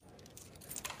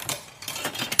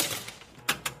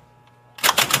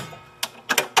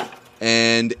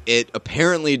and it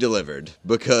apparently delivered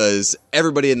because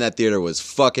everybody in that theater was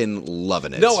fucking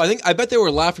loving it. No, I bet they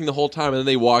were laughing the whole time, and then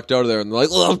they walked out of there and they're like,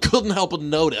 "Oh, I couldn't help but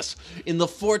notice in the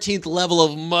 14th level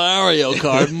of Mario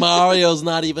Kart, Mario's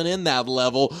not even in that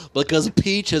level because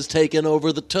Peach has taken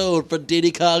over the Toad for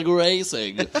Diddy Kong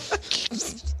Racing."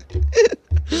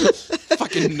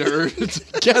 Fucking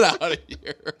nerds, get out of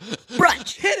here!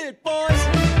 Brunch. Hit it, boys.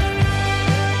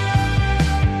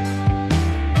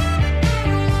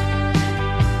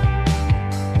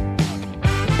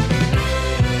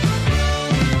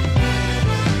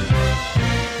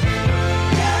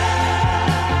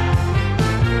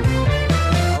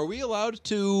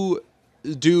 To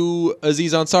do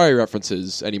Aziz Ansari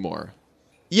references anymore.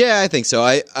 Yeah, I think so.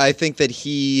 I think that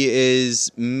he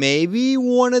is maybe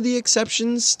one of the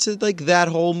exceptions to like that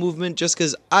whole movement, just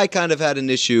because I kind of had an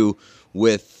issue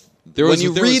with when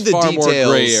you read the far details.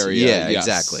 More gray area. Yeah, yes.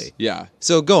 Exactly. Yeah.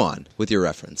 So go on with your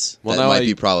reference. Well, that might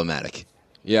be problematic.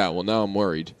 Yeah. Well, now I'm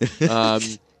worried.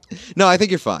 No, I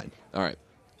think you're fine. All right.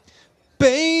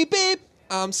 Baby,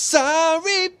 I'm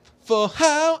sorry for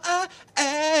how I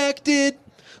acted.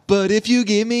 But if you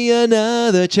give me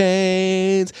another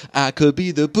chance, I could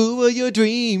be the boo of your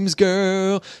dreams,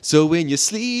 girl. So when you're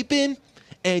sleeping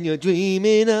and you're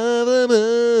dreaming of a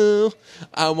boo,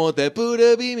 I want that boo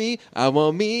to be me. I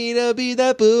want me to be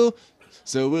that boo.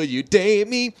 So will you date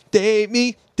me, date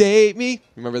me, date me?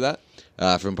 Remember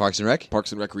that? From Parks and Rec?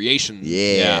 Parks and Recreation.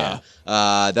 Yeah.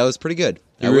 That was pretty good.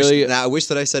 I wish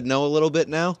that I said no a little bit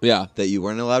now. Yeah. That you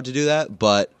weren't allowed to do that,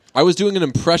 but... I was doing an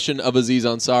impression of Aziz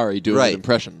Ansari doing an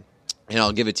impression. And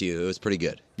I'll give it to you. It was pretty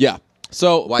good. Yeah.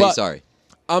 So why are you sorry?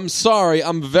 I'm sorry.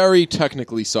 I'm very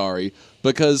technically sorry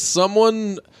because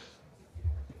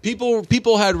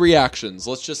people had reactions.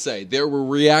 Let's just say there were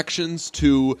reactions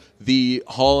to the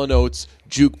Hall & Oates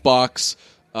jukebox.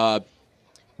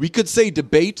 We could say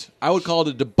debate. I would call it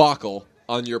a debacle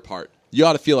on your part. You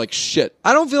ought to feel like shit.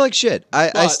 I don't feel like shit.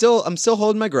 I'm still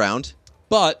holding my ground.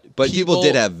 But people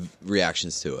did have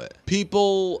reactions to it.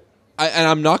 And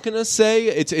I'm not going to say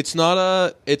it's not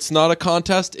a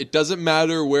contest. It doesn't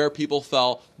matter where people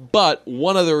fell. But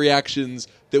one of the reactions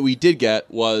that we did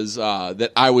get was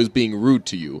that I was being rude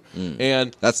to you,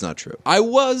 and that's not true. I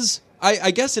was.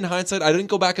 I guess in hindsight, I didn't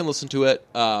go back and listen to it.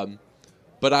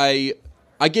 But I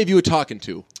gave you a talking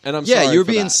to, and I'm sorry. Yeah, you were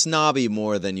for being that. snobby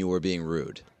more than you were being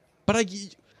rude. But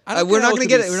we're not going to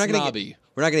get it. We're not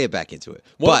going to get back into it.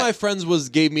 One of my friends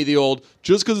gave me the old,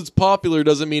 just because it's popular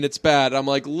doesn't mean it's bad. I'm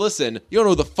like, listen, you don't know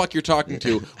who the fuck you're talking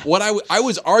to. What I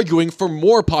was arguing for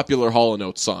more popular Hall &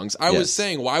 Oates songs. I was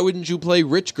saying, why wouldn't you play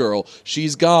Rich Girl?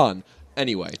 She's Gone.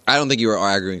 Anyway. I don't think you were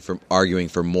arguing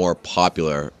for more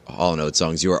popular Hall & Oates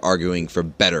songs. You were arguing for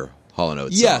better Hall &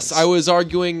 Oates songs. Yes, I was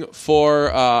arguing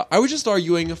for, I was just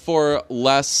arguing for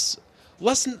less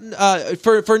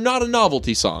for not a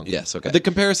novelty song. Yes, okay. The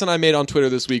comparison I made on Twitter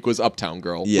this week was Uptown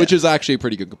Girl, which is actually a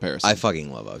pretty good comparison. I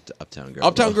fucking love Uptown Girl.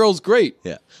 Uptown Girl's great.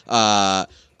 Yeah. I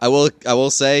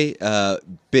will say,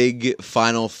 big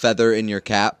final feather in your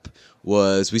cap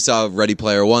was we saw Ready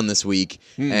Player One this week,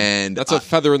 and that's a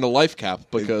feather in the life cap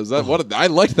because I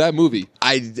liked that movie.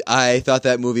 I thought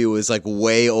that movie was like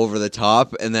way over the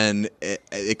top, and then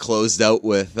it closed out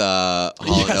with Hall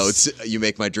 & Oates, "You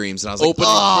Make My Dreams," and I was like,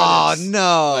 "Oh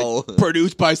no!" Like,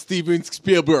 produced by Steven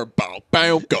Spielberg. Bow,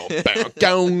 bow, go, bow,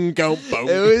 go, go, bow.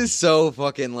 It was so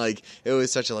fucking like it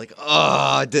was such a like.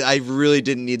 I really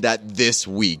didn't need that this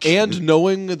week. And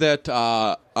knowing that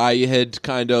I had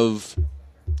kind of.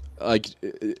 Like,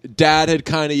 Dad had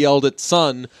kind of yelled at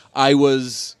Son. I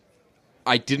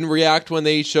didn't react when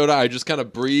they showed up. I just kind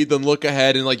of breathed and look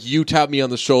ahead, and like you tapped me on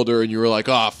the shoulder, and you were like,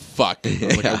 "Oh fuck!"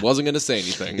 I wasn't going to say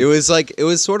anything. It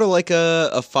was sort of like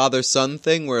a father-son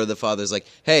thing where the father's like,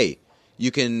 "Hey, you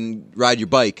can ride your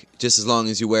bike just as long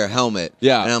as you wear a helmet."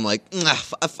 Yeah. And I'm like,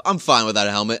 I'm fine without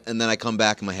a helmet. And then I come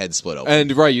back and my head's split open.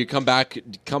 And you come back,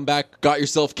 got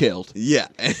yourself killed. Yeah.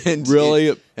 And really?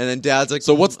 And then Dad's like,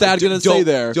 so what's Dad going to say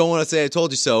there? Don't want to say I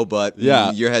told you so, but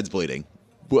your head's bleeding.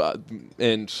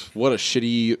 And what a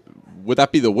shitty, would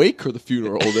that be the wake or the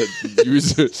funeral that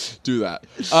used to do that?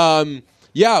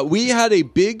 Yeah, we had a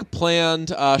big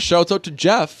planned, shouts out to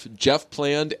Jeff. Jeff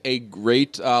planned a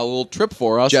great little trip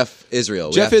for us. Jeff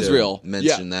Israel. Jeff Israel.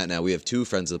 Mention that now. We have two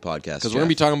friends of the podcast. Because we're going to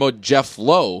be talking about Jeff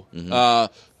Lowe.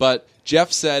 Mm-hmm. But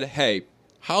Jeff said, hey,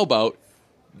 how about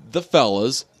the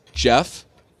fellas, Jeff,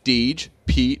 Deej,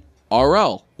 Pete,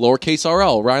 RL, lowercase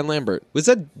RL, Ryan Lambert. Was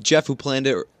that Jeff who planned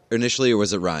it initially, or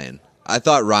was it Ryan? I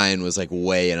thought Ryan was like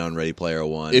way in on Ready Player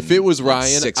One. If it was like,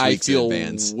 Ryan, 6 I weeks in feel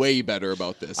advance. way better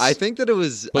about this. I think that it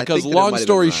was because long long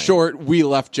story short, we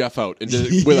left Jeff out and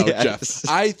did it without Yes.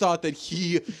 Jeff. I thought that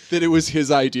it was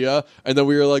his idea, and then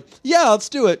we were like, "Yeah, let's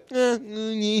do it.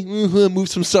 Move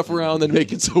some stuff around, then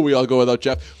make it so we all go without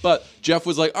Jeff." But Jeff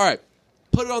was like, "All right,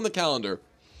 put it on the calendar,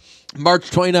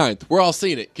 March 29th. We're all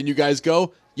seeing it. Can you guys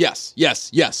go?" Yes, yes,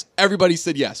 yes. Everybody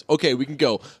said yes. Okay, we can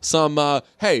go.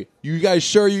 Hey, you guys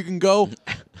sure you can go?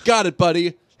 Got it,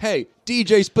 buddy. Hey,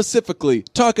 DJ specifically,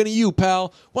 talking to you,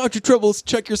 pal. Why don't you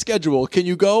check your schedule? Can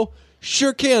you go?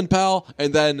 Sure can, pal.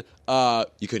 And then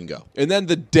you couldn't go. And then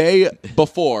the day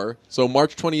before, so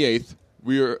March 28th,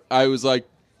 I was like,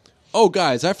 "Oh,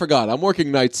 guys, I forgot. I'm working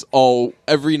nights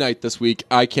every night this week.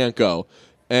 I can't go."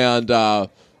 And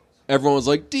everyone was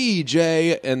like,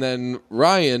 "DJ," and then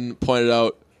Ryan pointed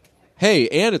out, "Hey,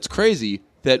 and it's crazy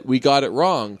that we got it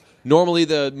wrong. Normally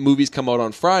the movies come out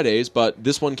on Fridays, but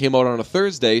this one came out on a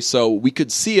Thursday, so we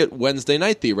could see it Wednesday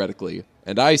night theoretically."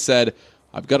 And I said,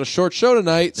 "I've got a short show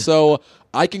tonight, so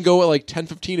I can go at like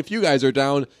 10:15 if you guys are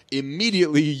down."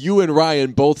 Immediately, you and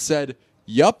Ryan both said,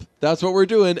 "Yup, that's what we're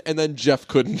doing," and then Jeff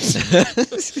couldn't.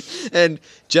 And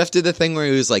Jeff did the thing where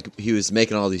he was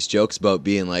making all these jokes about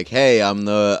being like, "Hey, I'm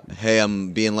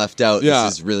being left out. Yeah.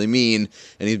 This is really mean,"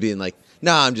 and he's being like,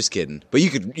 "Nah, I'm just kidding." But you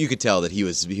could tell that he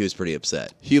was pretty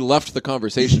upset. He left the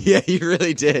conversation. Yeah, he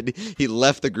really did. He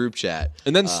left the group chat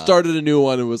And then started a new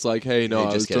one and was like, "Hey, no, Hey, I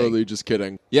just was kidding." totally just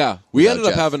kidding." Yeah, we Without ended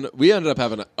up Jeff.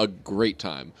 having a great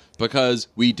time because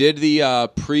we did the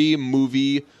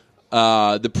pre-movie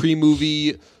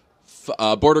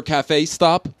Border Cafe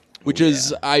stop, which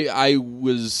is I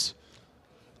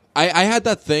had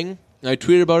that thing. I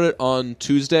tweeted about it on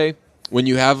Tuesday when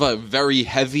you have a very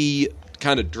heavy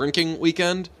kind of drinking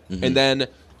weekend, and then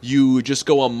you just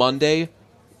go on Monday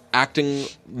acting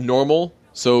normal.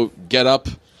 So get up,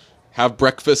 have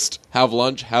breakfast, have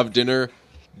lunch, have dinner,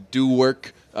 do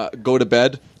work, go to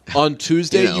bed. On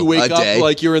Tuesday, you wake up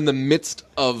like you're in the midst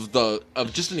of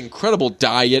just an incredible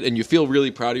diet, and you feel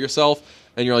really proud of yourself.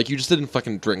 And you're like, you just didn't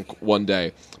fucking drink one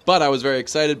day. But I was very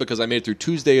excited because I made it through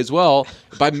Tuesday as well.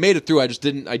 If I made it through, I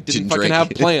didn't fucking drink. have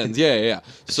plans. Yeah.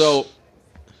 So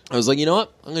I was like, you know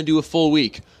what? I'm going to do a full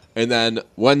week. And then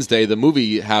Wednesday, the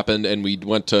movie happened, and we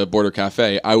went to Border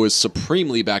Cafe. I was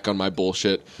supremely back on my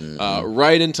bullshit.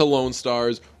 Right into Lone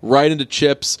Stars, right into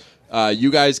chips. You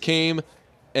guys came,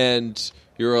 and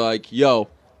you were like, "Yo,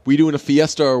 we doing a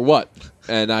fiesta or what?"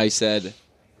 And I said,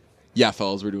 "Yeah,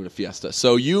 fellas, we're doing a fiesta."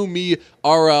 So you, me,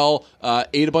 RL,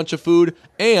 ate a bunch of food,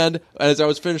 and as I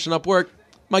was finishing up work,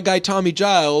 my guy Tommy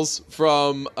Giles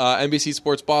from NBC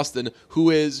Sports Boston,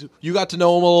 you got to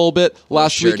know him a little bit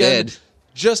last Sure weekend. did.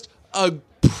 Just a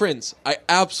prince. I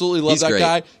absolutely love He's that great.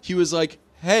 guy. He was like,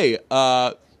 "Hey,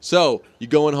 so you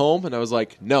going home?" And I was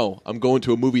like, "No, I'm going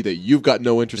to a movie that you've got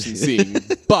no interest in seeing,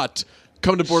 but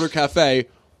come to Border Cafe,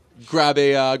 grab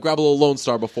a little Lone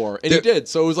Star before," and he did.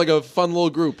 So it was like a fun little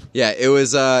group. Yeah, it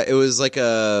was like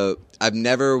I've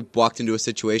never walked into a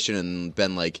situation and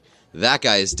been like, that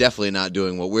guy is definitely not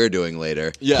doing what we're doing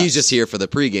later. Yeah. He's just here for the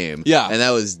pregame. Yeah. And that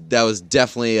was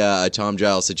definitely a Tom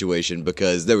Giles situation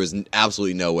because there was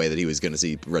absolutely no way that he was going to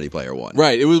see Ready Player One.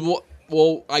 Right. It was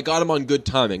well, I got him on good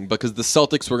timing because the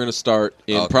Celtics were going to start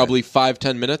in probably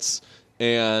 5-10 minutes,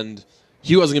 and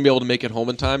he wasn't going to be able to make it home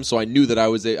in time. So I knew that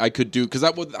I could do because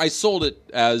I sold it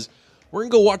as we're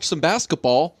going to go watch some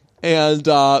basketball, and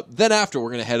then after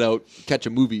we're going to head out catch a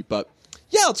movie. But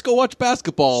yeah, let's go watch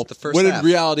basketball. The first when half. in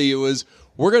reality, it was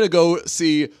we're going to go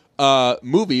see a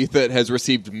movie that has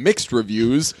received mixed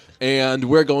reviews, and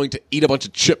we're going to eat a bunch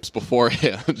of chips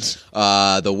beforehand.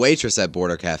 The waitress at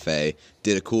Border Cafe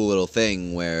did a cool little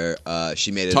thing where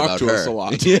she made it Talk about to her. us a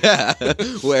lot. Yeah,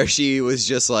 where she was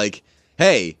just like,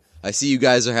 "Hey, I see you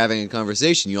guys are having a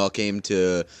conversation. You all came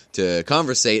to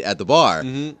conversate at the bar.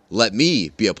 Mm-hmm. Let me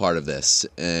be a part of this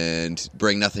and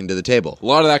bring nothing to the table." A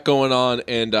lot of that going on,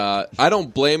 and I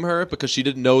don't blame her because she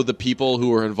didn't know the people who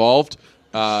were involved.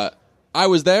 I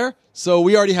was there, so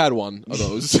we already had one of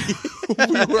those.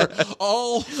 We were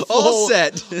all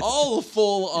set. all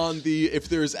full on the if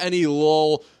there's any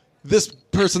lull, this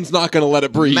person's not going to let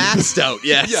it breathe. Maxed out,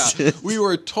 yes. Yeah, we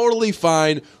were totally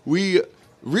fine.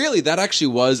 Really, that actually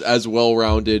was as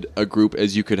well-rounded a group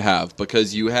as you could have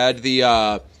because you had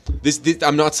the this.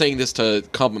 I'm not saying this to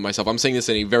compliment myself. I'm saying this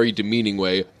in a very demeaning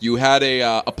way. You had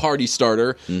a party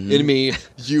starter in me.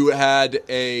 You had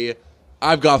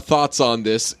I've got thoughts on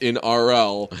this in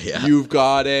RL. Yeah. You've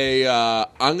got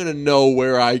I'm gonna know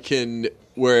where I'm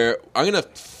gonna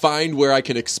find where I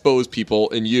can expose people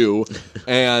in you,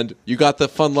 and you got the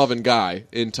fun-loving guy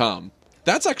in Tom.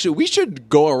 That's actually, we should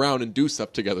go around and do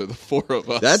stuff together, the four of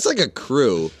us. That's like a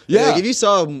crew. Yeah. Like if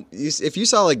you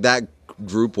saw like that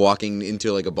group walking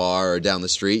into like a bar or down the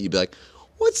street, you'd be like,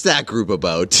 what's that group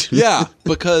about? Yeah,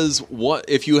 because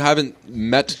if you haven't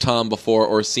met Tom before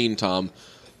or seen Tom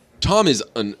is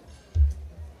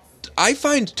I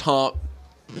find Tom.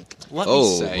 Let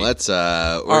me say.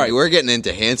 We're getting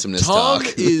into handsomeness Tom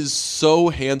talk. is so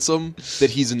handsome that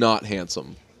he's not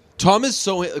handsome. Tom is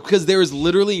because there is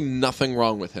literally nothing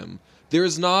wrong with him. There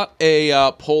is not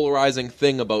a polarizing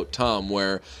thing about Tom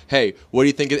where, hey, what do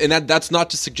you think? And that's not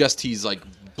to suggest he's like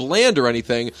bland or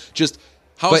anything. Just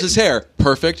how's his hair?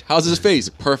 Perfect. How's his face?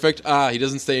 Perfect. He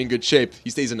doesn't stay in good shape. He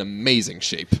stays in amazing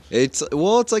shape. It's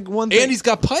like one thing. And he's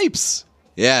got pipes.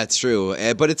 Yeah, it's true.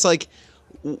 But it's like,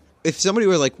 if somebody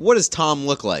were like, what does Tom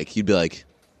look like? You'd be like,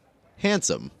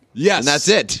 handsome. Yes. And that's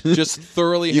it. Just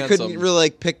thoroughly you handsome. couldn't really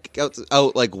like pick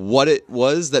out like what it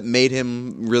was that made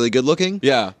him really good looking.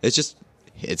 Yeah.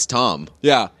 It's Tom.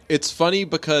 Yeah. It's funny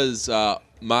because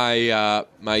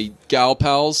my gal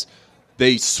pals,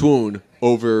 they swoon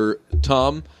over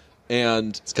Tom.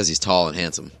 And it's because he's tall and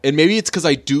handsome. And maybe it's because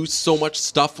I do so much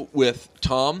stuff with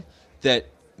Tom that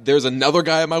there's another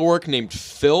guy at my work named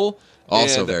Phil.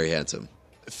 Also very handsome.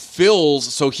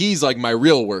 So he's like my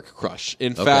real work crush.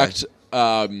 In fact,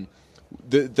 the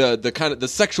kind of the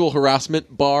sexual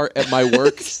harassment bar at my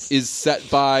work is set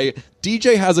by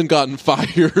DJ hasn't gotten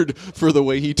fired for the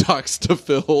way he talks to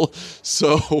Phil.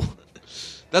 So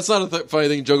that's not a funny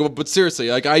thing to joke about, but seriously,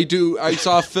 like I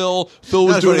saw Phil was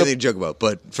not doing anything to joke about,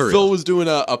 but for real. Phil was doing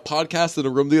a podcast in a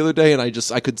room the other day, and I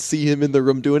could see him in the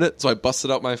room doing it, so I busted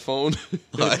out my phone.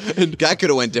 And that could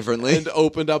have went differently. And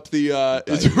opened up the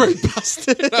it's right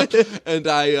busted up. And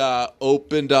I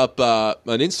opened up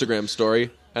an Instagram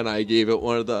story, and I gave it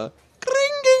one of the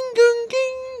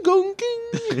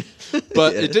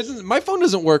but it didn't. My phone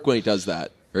doesn't work when he does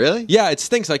that. Really? Yeah, it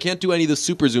stinks. I can't do any of the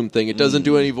super zoom thing. It doesn't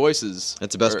do any voices.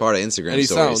 That's the best part of Instagram any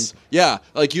stories. Sounds. Yeah,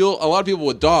 like a lot of people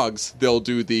with dogs, they'll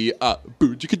do the.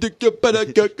 Do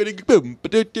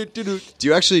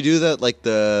you actually do that, like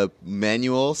the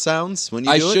manual sounds when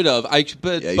you do it? I should have.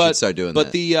 You should start doing that.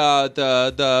 But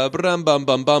the brum bum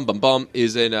bum bum bum bum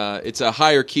is it's a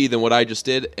higher key than what I just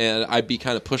did, and I'd be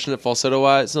kind of pushing it falsetto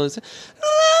wise. So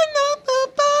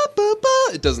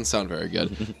it doesn't sound very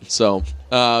good. So.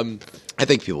 I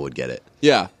think people would get it.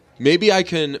 Yeah, maybe I'll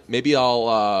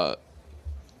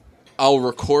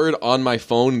record on my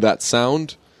phone that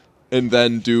sound, and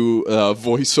then do a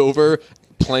voiceover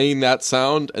playing that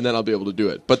sound, and then I'll be able to do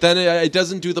it. But then it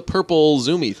doesn't do the purple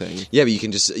zoomy thing. Yeah, but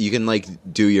you can like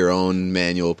do your own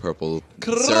manual purple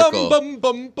circle.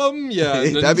 Yeah,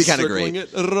 that'd be kind of great.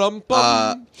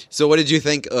 So, what did you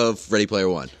think of Ready Player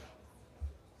One?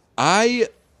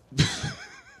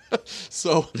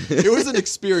 So it was an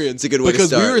experience. It's a good way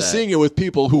because to start we were that. seeing it with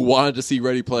people who wanted to see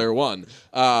Ready Player One.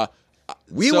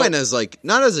 We went as like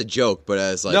not as a joke, but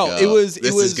as like this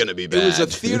is going to be bad. It was a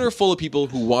theater full of people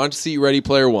who wanted to see Ready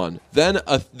Player One. Then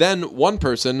one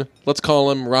person, let's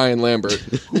call him Ryan Lambert,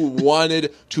 who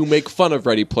wanted to make fun of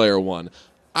Ready Player One.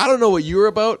 I don't know what you were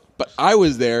about, but I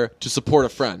was there to support a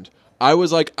friend. I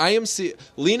was like,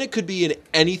 Lena could be in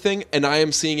anything, and I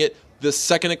am seeing it the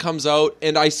second it comes out,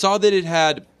 and I saw that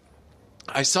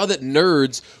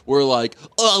nerds were like,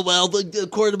 oh, well,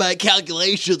 according to my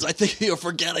calculations, I think you're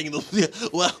forgetting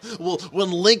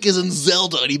when Link is in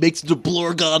Zelda and he makes it to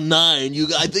Blorgon 9,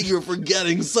 I think you're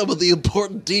forgetting some of the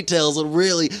important details, and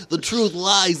really, the truth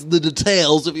lies in the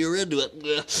details if you're into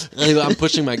it. I'm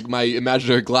pushing my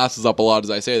imaginary glasses up a lot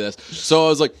as I say this. So I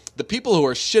was like, the people who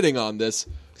are shitting on this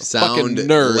sound fucking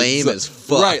nerds. Lame as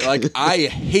fuck. Right, like, I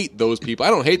hate those people. I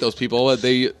don't hate those people.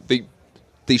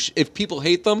 If people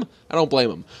hate them, I don't blame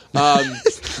them.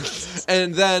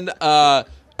 And then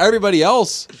everybody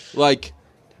else, like,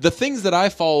 the things that I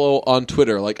follow on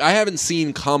Twitter, like, I haven't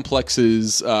seen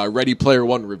Complex's Ready Player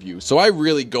One review, so I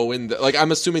really go in, like,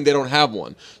 I'm assuming they don't have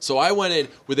one. So I went in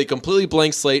with a completely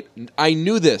blank slate. I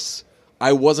knew this.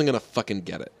 I wasn't going to fucking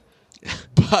get it.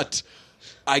 But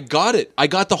I got it. I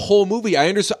got the whole movie. I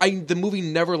understood. The movie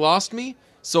never lost me,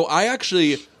 so I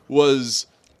actually was...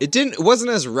 It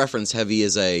wasn't as reference heavy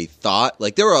as I thought.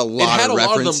 Like there were a lot of references. It had a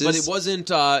lot of them, but it wasn't.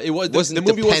 The dependent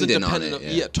movie wasn't dependent on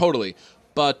it. Yeah, totally.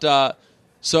 But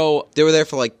so they were there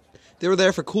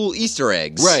for cool Easter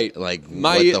eggs, right? Like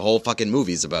what the whole fucking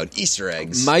movie's about, Easter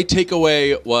eggs. My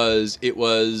takeaway was it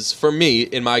was for me,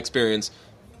 in my experience,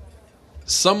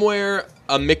 somewhere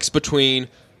a mix between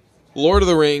Lord of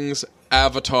the Rings,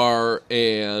 Avatar,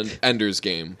 and Ender's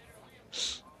Game.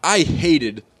 I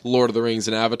hated Lord of the Rings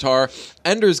and Avatar.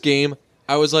 Ender's Game,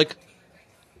 I was like,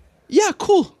 yeah,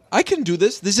 cool. I can do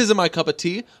this. This isn't my cup of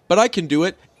tea, but I can do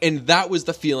it. And that was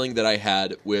the feeling that I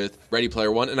had with Ready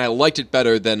Player One, and I liked it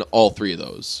better than all three of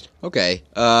those. Okay.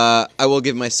 I will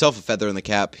give myself a feather in the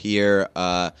cap here.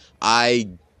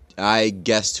 I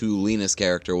guessed who Lena's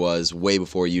character was way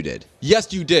before you did.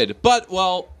 Yes, you did. But,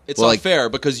 well, it's unfair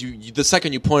because you the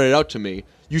second you pointed it out to me,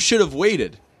 you should have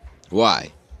waited.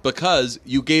 Why? Because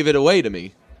you gave it away to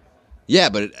me. Yeah,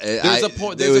 but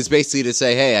it was basically to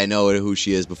say, hey, I know who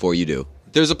she is before you do.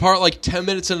 There's a part like 10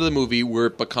 minutes into the movie where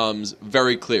it becomes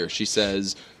very clear. She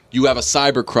says, you have a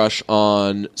cyber crush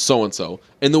on so-and-so.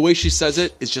 And the way she says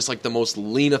it is just like the most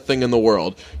Lena thing in the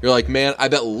world. You're like, man, I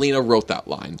bet Lena wrote that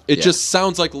line. It just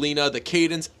sounds like Lena, the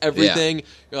cadence, everything. Yeah.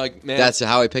 You're like, man. That's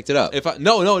how I picked it up.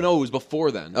 No, it was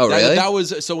before then. Oh, really? That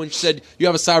was, so when she said, you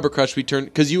have a cyber crush, we turned,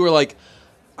 because you were like,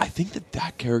 I think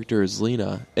that character is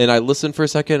Lena. And I listened for a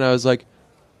second and I was like,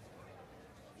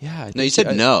 yeah. No, you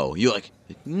said no. You're like,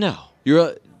 no.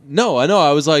 No, I know.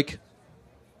 I was like,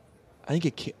 I think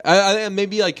it can. I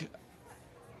maybe like,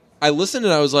 I listened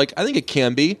and I was like, I think it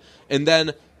can be. And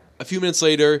then a few minutes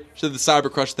later, she did the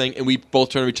cyber crush thing, and we both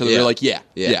turned to each other. Yeah. We were like, yeah,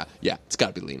 it's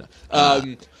got to be Lena.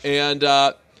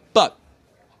 But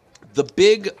the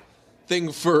big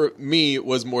thing for me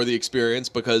was more the experience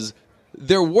because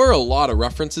there were a lot of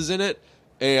references in it,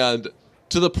 and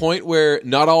to the point where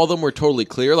not all of them were totally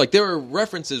clear. Like there were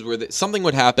references where something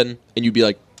would happen, and you'd be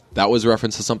like, that was a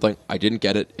reference to something. I didn't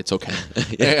get it. It's okay.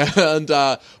 And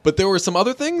but there were some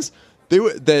other things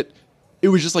that it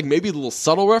was just like maybe a little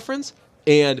subtle reference,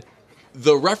 and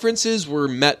the references were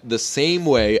met the same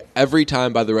way every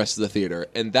time by the rest of the theater,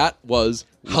 and that was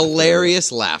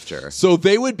hilarious laughter. So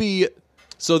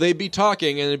they'd be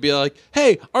talking, and it'd be like,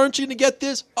 hey, aren't you going to get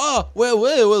this? Oh, well,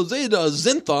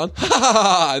 Zinthon.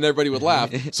 And everybody would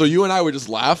laugh. So you and I would just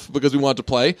laugh because we wanted to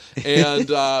play. And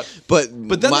but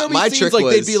then my trick like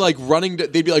was... they'd be like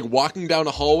they'd be like walking down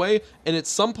a hallway, and at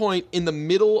some point in the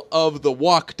middle of the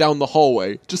walk down the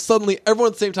hallway, just suddenly everyone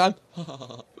at the same time,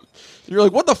 you're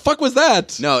like, what the fuck was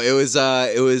that? No, there was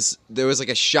like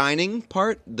a Shining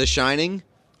part, The Shining.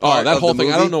 Oh, that whole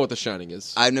thing. I don't know what The Shining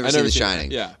is. I've never seen The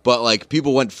Shining. Yeah. But, like,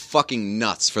 people went fucking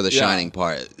nuts for The Shining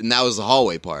part. And that was the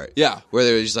hallway part. Yeah. Where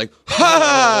they were just like,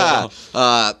 ha!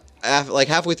 Like,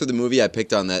 halfway through the movie, I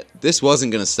picked on that this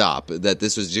wasn't going to stop. That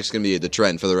this was just going to be the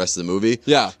trend for the rest of the movie.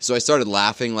 Yeah. So I started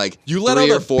laughing, like, you let out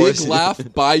a big laugh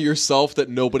by yourself that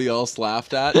nobody else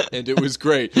laughed at, and it was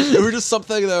great. It was just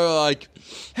something that were like,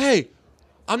 hey,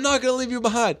 I'm not gonna leave you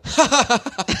behind.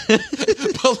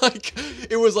 But like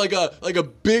it was like a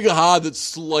big ha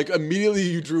that's like immediately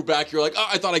you drew back. You're like, oh,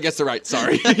 I thought I guessed it right.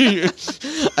 Sorry.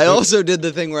 I also did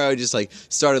the thing where I just like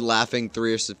started laughing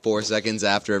 3 or 4 seconds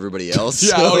after everybody else.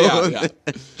 Yeah,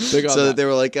 so, so that they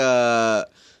were like, so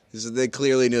they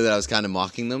clearly knew that I was kind of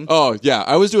mocking them. Oh yeah,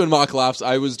 I was doing mock laughs.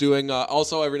 I was doing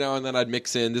also every now and then I'd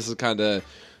mix in. This is kind of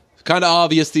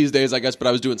obvious these days, I guess, but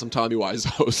I was doing some Tommy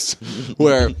Wiseau's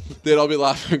where they'd all be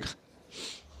laughing.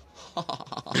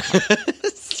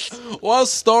 What a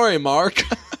story, Mark.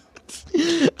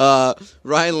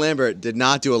 Ryan Lambert did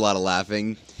not do a lot of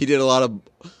laughing. He did a lot of,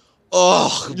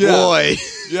 boy.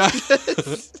 Yeah.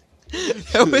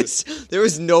 There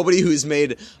was nobody who's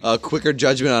made a quicker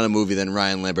judgment on a movie than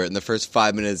Ryan Lambert in the first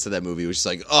 5 minutes of that movie. Was just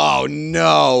like, oh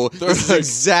no, this is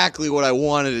exactly what I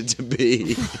wanted it to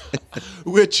be.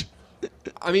 Which,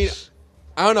 I mean,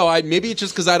 I don't know. Maybe it's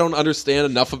just because I don't understand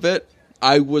enough of it.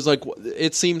 I was like,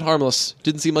 it seemed harmless.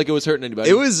 Didn't seem like it was hurting anybody.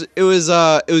 It was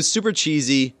super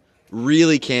cheesy,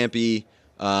 really campy.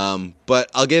 But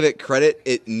I'll give it credit.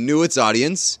 It knew its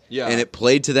audience, and it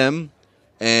played to them.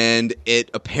 And it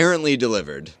apparently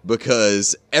delivered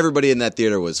because everybody in that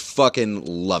theater was fucking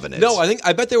loving it. No,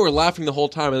 I bet they were laughing the whole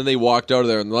time, and then they walked out of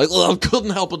there and they're like, "Oh, I couldn't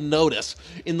help but notice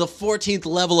in the 14th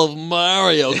level of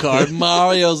Mario Kart,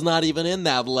 Mario's not even in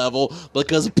that level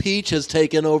because Peach has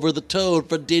taken over the Toad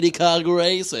for Diddy Kong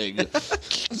Racing."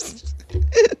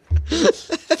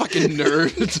 Fucking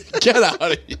nerds. Get out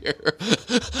of here.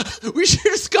 We should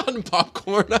have just gotten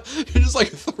popcorn. You're just like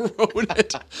throwing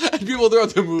it at people throughout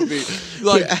the movie.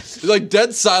 Like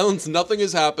dead silence, nothing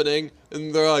is happening,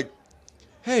 and they're like,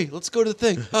 hey, let's go to the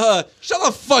thing. Shut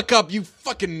the fuck up, you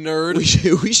fucking nerd.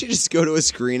 We should just go to a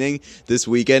screening this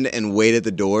weekend and wait at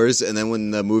the doors, and then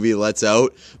when the movie lets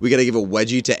out, we gotta give a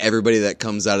wedgie to everybody that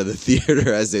comes out of the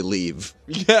theater as they leave.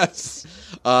 Yes.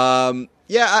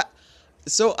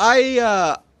 So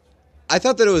I I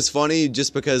thought that it was funny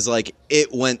just because, like,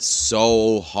 it went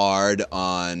so hard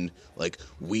on, like,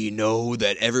 we know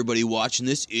that everybody watching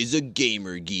this is a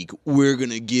gamer geek. We're going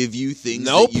to give you things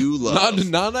that you love.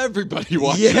 Not everybody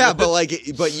watching Yeah,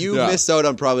 it. but you missed out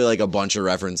on probably, like, a bunch of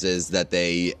references that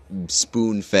they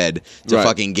spoon-fed to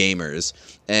fucking gamers.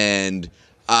 And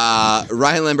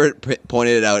Ryan Lambert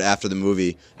pointed it out after the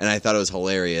movie, and I thought it was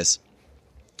hilarious.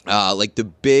 Like, the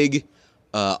big...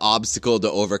 obstacle to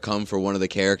overcome for one of the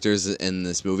characters in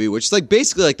this movie, which is like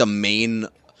basically like the main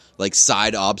like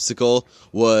side obstacle,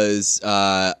 was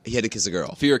he had to kiss a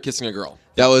girl. Fear of kissing a girl.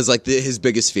 That was like his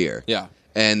biggest fear. Yeah.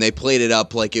 And they played it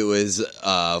up like it was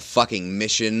a fucking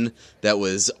mission that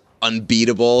was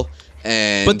unbeatable.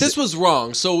 But this was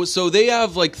wrong. So they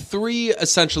have like 3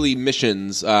 essentially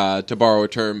missions, to borrow a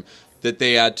term, that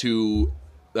they had to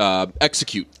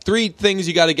execute. 3 things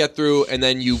you got to get through, and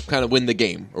then you kind of win the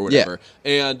game or whatever.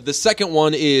 Yeah. And the second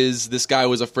one is this guy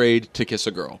was afraid to kiss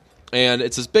a girl. And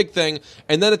it's this big thing.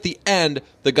 And then at the end,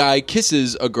 the guy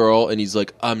kisses a girl, and he's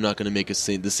like, I'm not going to make the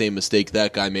same mistake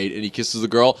that guy made. And he kisses the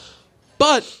girl.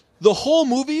 But the whole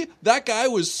movie, that guy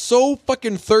was so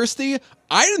fucking thirsty.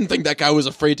 I didn't think that guy was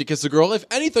afraid to kiss a girl. If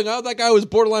anything, I thought that guy was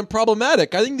borderline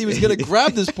problematic. I think he was going to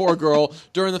grab this poor girl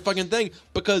during the fucking thing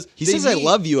because he says, I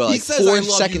love you like 4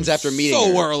 seconds after meeting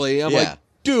her. So early. I'm like,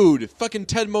 dude, fucking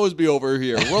Ted Mosby over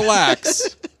here.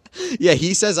 Relax. Yeah,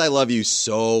 he says I love you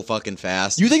so fucking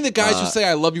fast. You think the guys who say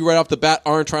I love you right off the bat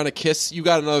aren't trying to kiss? You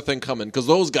got another thing coming, because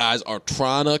those guys are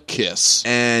trying to kiss.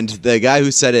 And the guy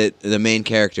who said it, the main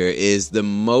character, is the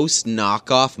most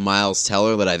knockoff Miles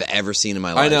Teller that I've ever seen in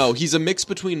my life. I know. He's a mix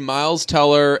between Miles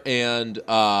Teller and... in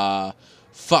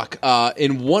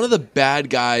one of the bad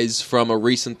guys from a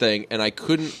recent thing, and I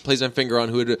couldn't place my finger on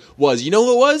who it was. You know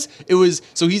who it was? It was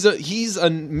he's a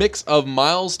mix of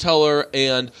Miles Teller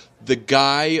and the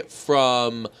guy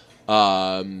from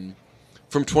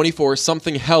 24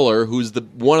 something Heller, who's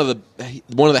one of the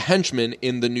henchmen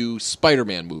in the new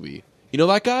Spider-Man movie. You know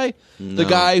that guy? No. The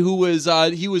guy who was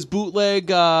he was bootleg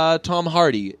Tom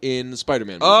Hardy in the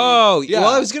Spider-Man movie. Oh, yeah.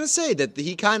 Well, I was going to say that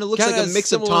he kind of looks like a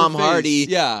mix of Tom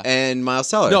Hardy and Miles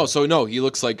Teller. No, he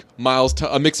looks like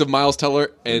a mix of Miles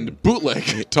Teller and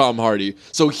bootleg Tom Hardy.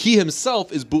 So he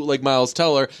himself is bootleg Miles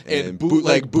Teller and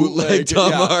bootleg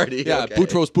Tom Hardy. Yeah, okay.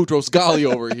 Boutros Ghali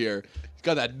over here. He's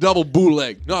got that double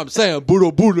bootleg. No, I'm saying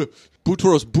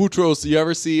Boutros. You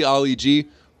ever see Ali G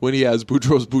when he has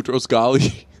Boutros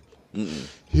Ghali? Mm-mm.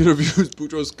 He interviews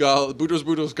Boutros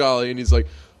Ghali, and he's like,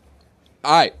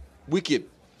 all right, wicked.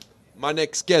 My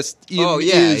next guest is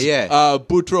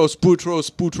Boutros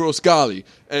Ghali.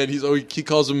 And he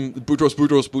calls him Boutros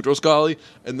Ghali.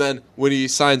 And then when he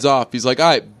signs off, he's like, all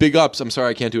right, big ups. I'm sorry,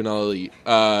 I can't do an Ali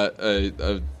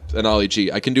G.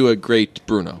 I can do a great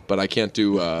Bruno, but I can't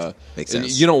do... Makes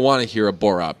sense. You don't want to hear a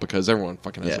Borat, because everyone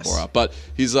fucking has a Borat. But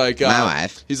he's like... my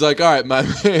wife. He's like, all right, my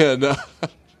man...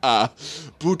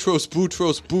 Boutros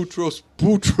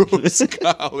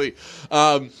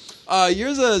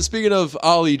Ghali. Speaking of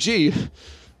Ali G,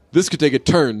 this could take a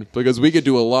turn, because we could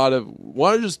do a lot of...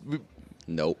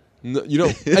 Nope.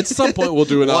 At some point we'll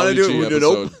do an Ali G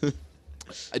episode. Nope.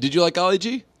 Did you like Ali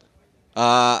G?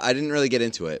 I didn't really get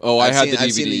into it. Oh, I've seen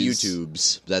the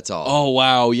YouTubes. That's all. Oh,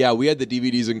 wow. Yeah, we had the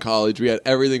DVDs in college. We had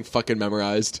everything fucking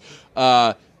memorized.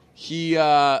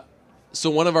 So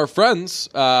one of our friends,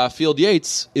 Field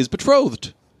Yates, is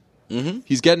betrothed. Mm-hmm.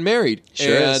 He's getting married.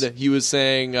 Sure and is. He was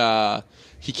saying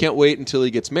he can't wait until he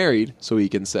gets married so he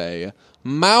can say,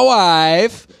 my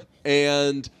wife.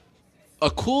 And a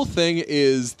cool thing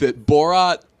is that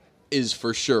Borat is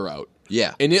for sure out.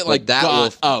 Yeah. And it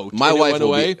got out. My wife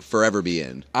will forever be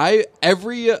in.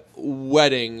 Every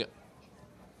wedding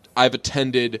I've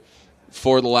attended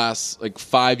for the last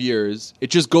 5 years, it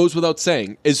just goes without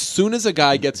saying. As soon as a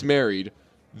guy gets married,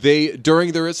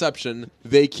 during the reception,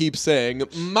 they keep saying,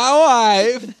 my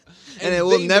wife. And it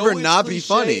will never not be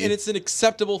funny. And it's an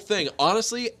acceptable thing.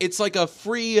 Honestly, it's like a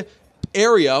free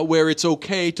area where it's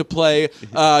okay to play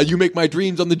You Make My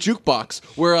Dreams on the jukebox,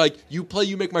 where you play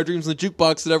You Make My Dreams on the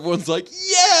jukebox and everyone's like,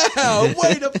 yeah,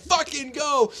 way to fucking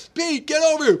go, Pete, get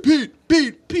over here, Pete,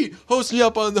 hoisting you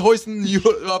up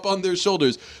on their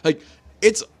shoulders.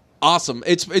 It's awesome.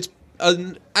 It's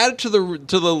added to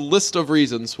the list of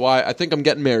reasons why I think I'm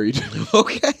getting married.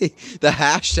 Okay, the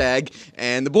hashtag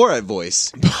and the Borat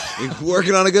voice.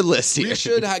 Working on a good list here. We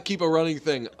should keep a running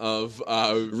thing of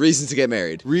reasons to get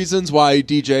married. Reasons why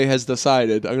DJ has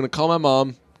decided. I'm gonna call my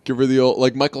mom. Give her the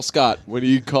old Michael Scott when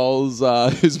he calls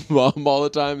his mom all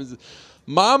the time.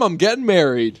 Mom, I'm getting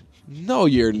married. No,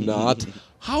 you're not.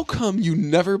 How come you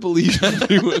never believe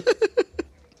anyone?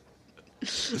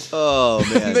 Oh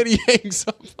man! And then he hangs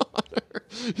up on her.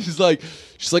 She's like,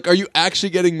 "Are you actually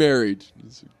getting married?"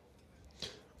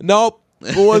 Nope.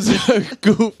 It was a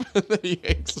goof. And then he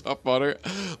hangs up on her.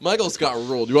 Michael Scott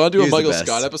ruled. You want to do a Michael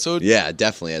Scott episode? Yeah,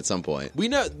 definitely at some point. We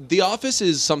know The Office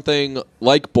is something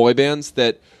like boy bands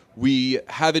that we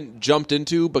haven't jumped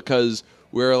into because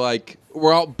we're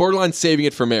all borderline saving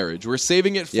it for marriage. We're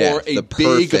saving it for a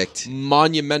big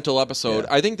monumental episode.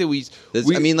 Yeah. I think that we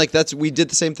did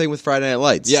the same thing with Friday Night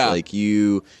Lights. Yeah. Like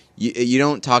you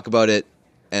don't talk about it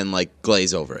and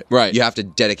glaze over it. Right. You have to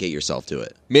dedicate yourself to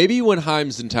it. Maybe when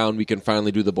Haim's in town we can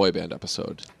finally do the boy band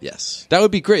episode. Yes. That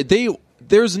would be great.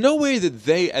 There's no way that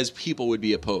they as people would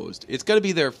be opposed. It's got to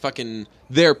be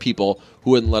their people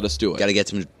who wouldn't let us do it. Got to get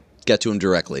to him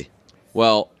directly.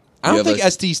 Well, I don't think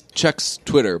SD checks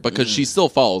Twitter because she still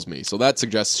follows me, so that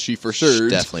suggests she for sure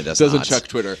definitely doesn't check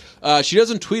Twitter. She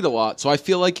doesn't tweet a lot, so I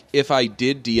feel like if I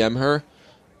did DM her,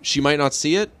 she might not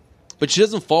see it, but she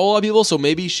doesn't follow a lot of people, so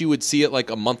maybe she would see it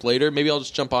a month later. Maybe I'll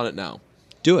just jump on it now.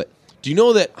 Do it. Do you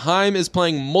know that Haim is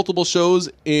playing multiple shows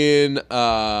in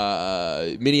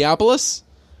Minneapolis?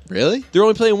 Really? They're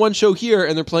only playing one show here,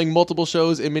 and they're playing multiple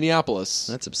shows in Minneapolis.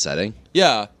 That's upsetting.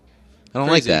 Yeah. I don't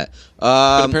like that.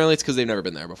 But apparently it's because they've never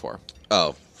been there before.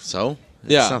 Oh, so?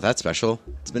 Yeah. It's not that special.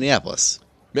 It's Minneapolis.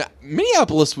 Yeah,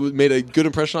 Minneapolis made a good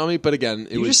impression on me, but again,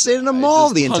 you just stayed in a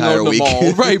mall the entire week.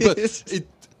 Right, but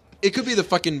it could be the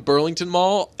fucking Burlington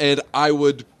Mall, and I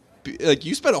would be,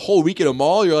 you spent a whole week in a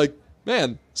mall, you're like,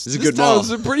 man, this is a good mall.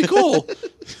 This is pretty cool.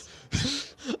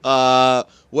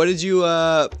 What did you,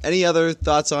 any other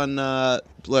thoughts on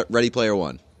Ready Player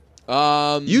One?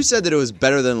 You said that it was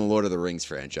better than the Lord of the Rings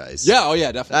franchise. Yeah, oh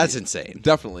yeah, definitely. That's insane.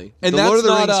 Definitely. And the Lord of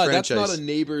the Rings franchise, that's not a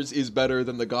Neighbors is better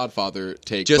than the Godfather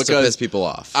take. Just to piss people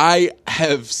off. I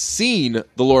have seen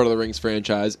the Lord of the Rings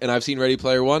franchise, and I've seen Ready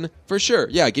Player One for sure.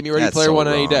 Yeah, give me Ready Player One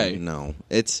any day. No,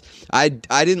 I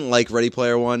didn't like Ready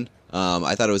Player One.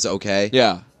 I thought it was okay.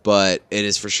 Yeah. But it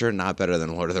is for sure not better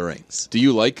than Lord of the Rings. Do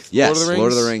you like Lord of the Rings?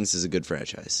 Lord of the Rings is a good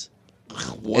franchise.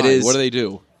 Why? It is, what do they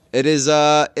do? It is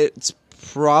it's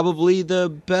probably the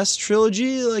best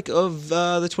trilogy of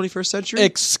the 21st century.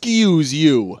 Excuse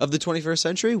you. Of the 21st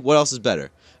century? What else is better?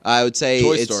 I would say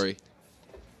Toy Story.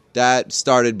 That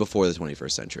started before the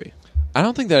 21st century. I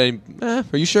don't think that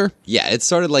are you sure? Yeah, it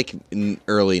started in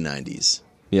early 90s.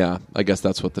 Yeah, I guess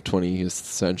that's what the 20th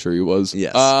century was.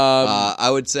 Yes. I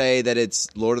would say that it's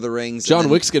Lord of the Rings. John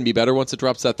Wick's going to be better once it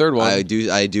drops that third one. I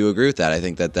do agree with that. I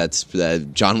think that's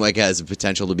John Wick has the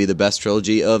potential to be the best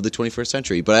trilogy of the 21st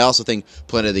century. But I also think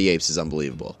Planet of the Apes is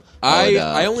unbelievable.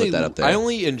 I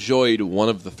only enjoyed one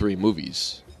of the three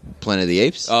movies. Planet of the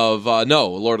Apes? No,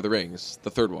 Lord of the Rings, the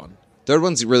third one. Third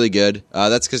one's really good.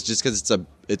 That's because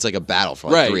it's like a battle for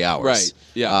 3 hours. Right.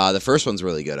 Yeah. The first one's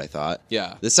really good, I thought.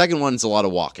 Yeah. The second one's a lot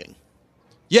of walking.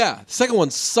 Yeah. The second one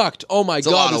sucked. Oh my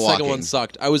god, the second one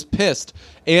sucked. I was pissed.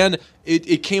 And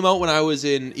it came out when I was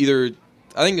in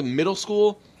I think in middle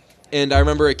school. And I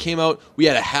remember it came out, we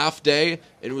had a half day,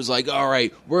 and it was like, all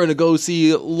right, we're going to go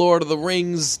see Lord of the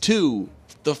Rings 2.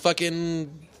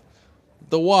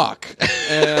 The Walk.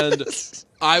 And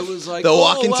I was like, the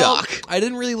walk and talk. I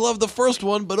didn't really love the first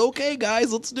one, but okay,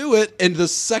 guys, let's do it. And the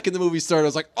second the movie started, I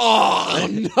was like, oh,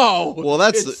 no. Well,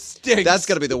 that's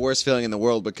got to be the worst feeling in the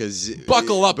world because...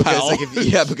 Buckle up, pal.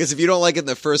 Because if you don't like it in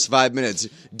the first 5 minutes,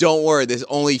 don't worry. There's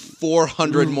only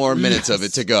 400 more minutes of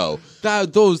it to go.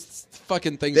 Those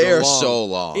fucking things are long. So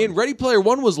long. And Ready Player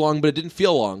One was long, but it didn't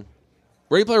feel long.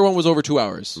 Ready Player One was over 2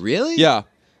 hours. Really? Yeah.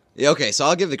 Okay, so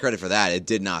I'll give the credit for that. It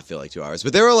did not feel like 2 hours.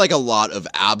 But there were a lot of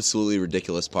absolutely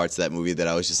ridiculous parts of that movie that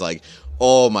I was just like,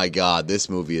 oh my god, this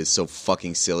movie is so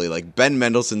fucking silly. Ben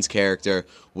Mendelsohn's character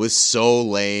was so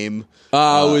lame.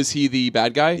 Was he the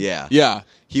bad guy? Yeah. Yeah.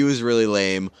 He was really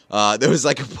lame. There was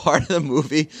a part of the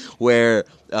movie where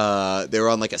they were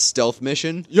on a stealth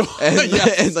mission,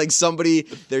 and somebody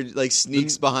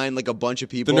sneaks behind a bunch of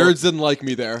people. The nerds didn't like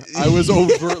me there. I was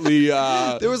overtly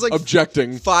there was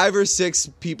objecting. 5 or 6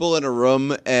 people in a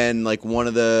room, and one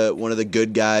of the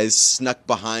good guys snuck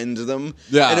behind them.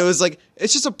 Yeah, and it was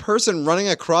it's just a person running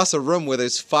across a room where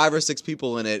there's 5 or 6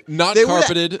 people in it, not they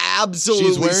carpeted. Absolutely,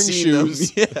 she's wearing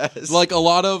shoes. Yes, a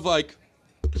lot of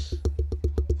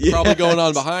probably going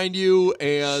on behind you,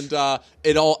 and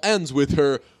it all ends with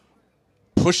her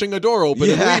pushing a door open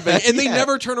and leaving, and they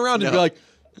never turn around and be like,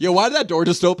 "Yo, why did that door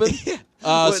just open?"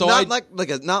 So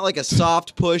not like a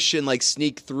soft push and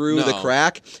sneak through the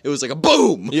crack. It was like a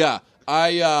boom. Yeah,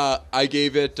 I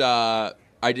gave it. I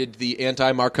did the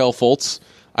anti Markel Fultz.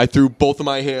 I threw both of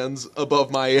my hands above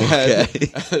my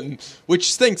head,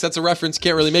 which stinks. That's a reference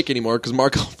can't really make anymore because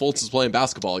Markelle Fultz is playing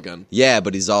basketball again. Yeah,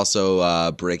 but he's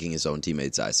also breaking his own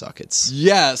teammates' eye sockets.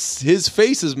 Yes, his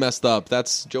face is messed up.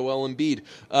 That's Joel Embiid.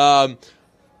 I'm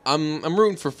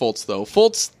rooting for Fultz, though.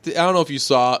 Fultz, I don't know if you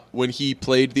saw when he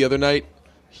played the other night.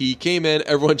 He came in,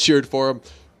 everyone cheered for him,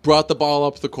 brought the ball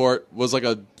up the court, was like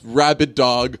a rabid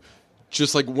dog,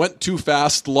 just like went too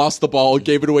fast, lost the ball,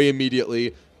 gave it away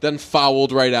immediately, then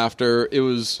fouled right after. It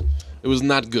was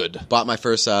not good. Bought my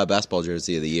first basketball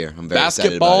jersey of the year. I'm very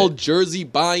excited about Basketball it. jersey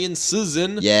buying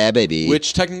season. Yeah, baby.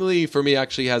 Which technically for me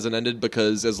actually hasn't ended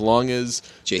because as long as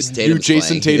Jason new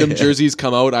Jason playing. Tatum jerseys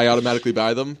come out, I automatically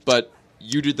buy them. But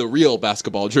you did the real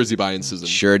basketball jersey buying season.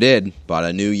 Sure did. Bought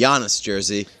a new Giannis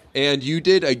jersey. And you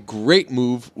did a great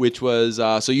move, which was,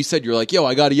 so you said you're like, yo,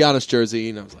 I got a Giannis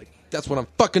jersey. And I was like, that's what I'm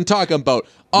fucking talking about.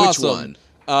 Awesome. Which one?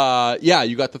 Yeah,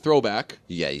 you got the throwback.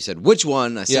 Yeah, you said, which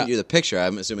one? I sent you the picture.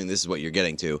 I'm assuming this is what you're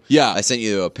getting to. Yeah. I sent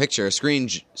you a picture, a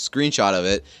screenshot of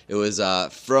it. It was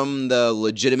from the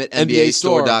legitimate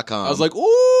NBAstore.com. I was like,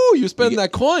 ooh, you spending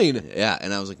that coin. Yeah,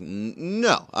 and I was like,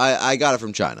 no, I got it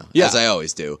from China, as I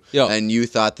always do. Yo. And you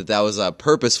thought that was a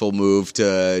purposeful move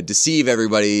to deceive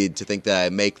everybody to think that I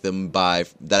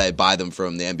buy them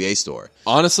from the NBA store.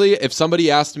 Honestly, if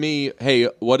somebody asked me, hey,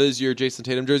 what does your Jason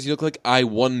Tatum jersey look like? I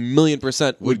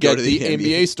 1,000,000% would get go to the the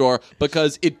NBA store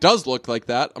because it does look like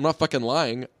that. I'm not fucking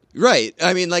lying. Right.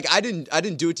 I mean, like, I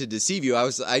didn't do it to deceive you.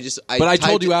 But I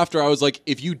told you after, I was like,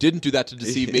 if you didn't do that to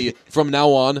deceive me, from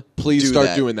now on, please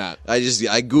start doing that. I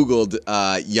Googled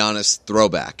Giannis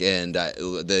throwback, and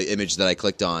the image that I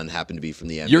clicked on happened to be from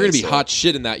the NBA. You're going to be store. hot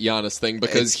shit in that Giannis thing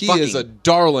because It's he is a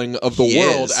darling of the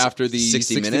world after the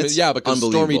 60 minutes. Yeah, because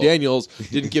Stormy Daniels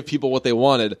didn't give people what they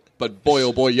wanted, but boy,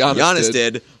 oh boy, Giannis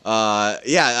did. That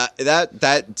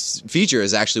feature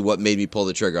is actually what made me pull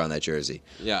the trigger on that jersey.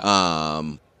 Yeah.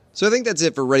 So I think that's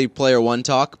it for Ready Player One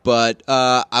talk, but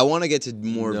I want to get to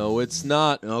more... No, it's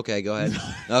not. Okay, go ahead.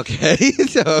 Okay.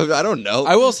 So, I don't know.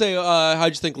 I will say,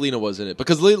 how'd you think Lena was in it?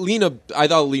 Because I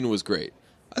thought Lena was great.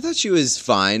 I thought she was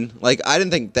fine. Like, I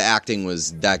didn't think the acting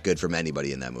was that good from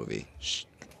anybody in that movie.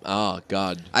 Oh,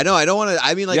 God. I know, I don't want to...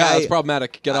 I mean, like, yeah, that's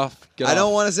problematic. Get off. I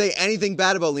don't want to say anything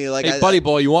bad about Lena. Like, hey, buddy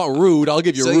boy, you want rude, I'll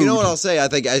give you rude. So you know what I'll say? I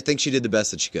think she did the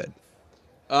best that she could.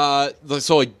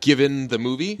 So like, given the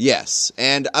movie, yes,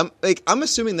 and I'm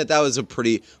assuming that was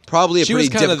probably a she pretty was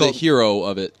kind difficult, of the hero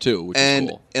of it too, which is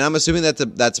cool. And I'm assuming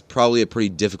that's probably a pretty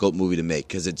difficult movie to make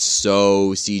because it's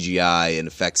so CGI and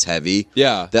effects heavy.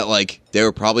 Yeah, that like they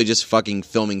were probably just fucking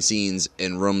filming scenes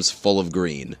in rooms full of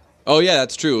green. Oh yeah,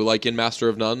 that's true. Like in Master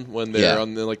of None when they're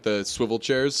on the swivel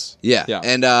chairs. Yeah, yeah.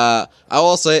 And I'll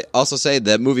also say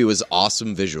that movie was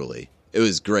awesome visually. It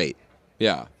was great.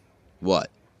 Yeah. What?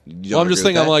 Well, I'm just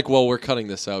thinking, I'm like, well, we're cutting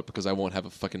this out because I won't have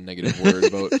a fucking negative word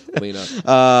about Lena.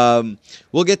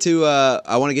 We'll get to,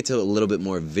 I want to get to a little bit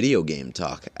more video game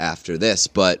talk after this,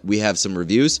 but we have some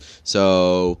reviews.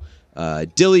 So,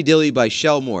 Dilly Dilly by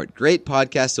Shell Mort. Great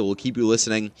podcast that will keep you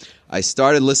listening. I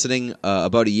started listening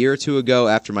about a year or two ago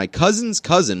after my cousin's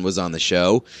cousin was on the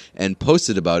show and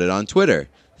posted about it on Twitter.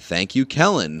 Thank you,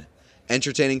 Kellen.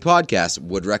 Entertaining podcast.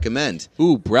 Would recommend.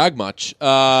 Ooh, brag much.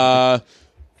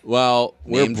 Well,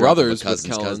 we're brothers with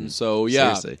Kellen, so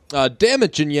yeah. Damn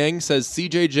it, Jin Yang says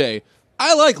CJJ.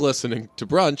 I like listening to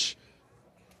brunch.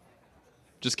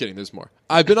 Just kidding, there's more.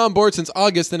 I've been on board since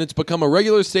August, and it's become a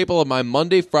regular staple of my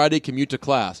Monday, Friday commute to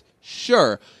class.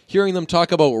 Sure, hearing them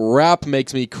talk about rap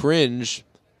makes me cringe.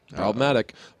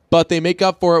 Problematic. But they make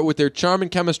up for it with their charm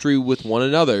and chemistry with one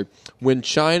another. When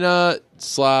China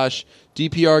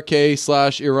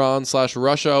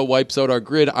 /DPRK/Iran/Russia wipes out our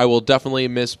grid, I will definitely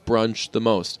miss brunch the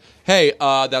most. Hey,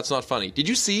 that's not funny. Did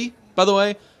you see, by the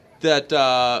way, that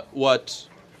what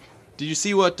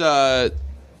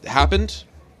happened?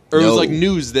 Or it was like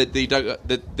news that they dug,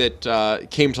 that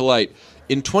came to light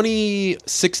in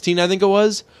 2016, I think it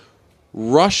was.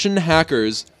 Russian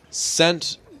hackers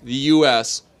sent the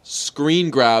U.S. screen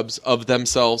grabs of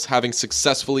themselves having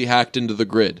successfully hacked into the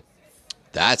grid.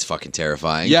 That's fucking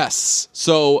terrifying. Yes.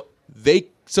 So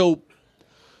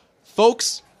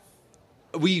folks,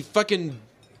 we fucking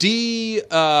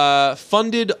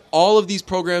funded all of these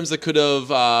programs that could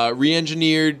have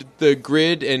re-engineered the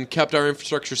grid and kept our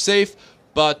infrastructure safe,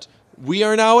 but we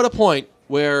are now at a point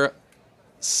where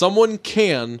someone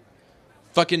can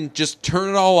fucking just turn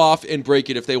it all off and break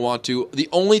it if they want to. The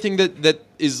only thing that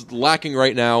is lacking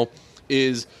right now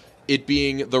is it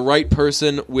being the right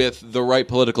person with the right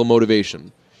political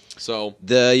motivation. So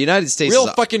the United States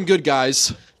fucking good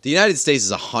guys. The United States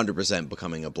is 100%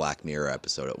 becoming a Black Mirror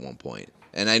episode at one point.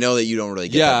 And I know that you don't really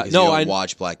get Yeah, that because no, you don't I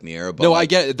watch Black Mirror. But No, like, I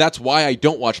get it. That's why I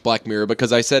don't watch Black Mirror,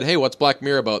 because I said, hey, what's Black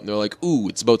Mirror about? And they're like, ooh,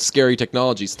 it's about scary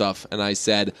technology stuff. And I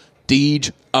said,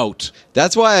 Deej out.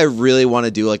 That's why I really want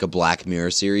to do like a Black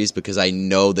Mirror series, because I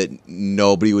know that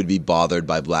nobody would be bothered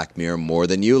by Black Mirror more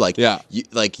than you. Like, Yeah.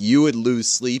 you would lose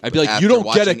sleep. I'd be like, after you don't get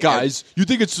watching it, guys. You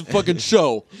think it's a fucking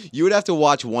show. You would have to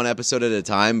watch one episode at a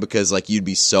time, because like you'd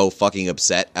be so fucking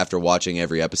upset after watching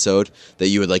every episode that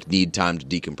you would like need time to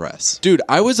decompress. Dude,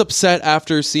 I was upset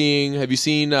after seeing, have you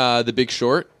seen The Big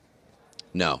Short?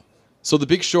 No. So The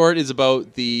Big Short is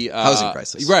about the housing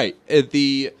crisis. Right.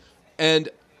 And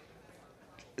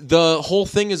the whole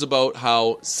thing is about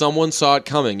how someone saw it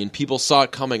coming and people saw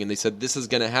it coming and they said this is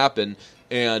going to happen,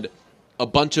 and a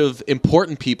bunch of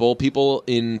important people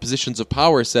in positions of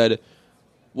power said,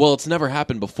 well, it's never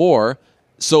happened before,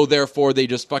 so therefore they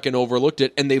just fucking overlooked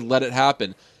it and they let it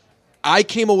happen. I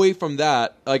came away from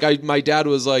that, like my dad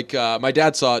was like, my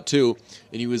dad saw it too,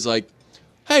 and he was like,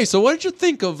 hey, so what did you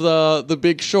think of the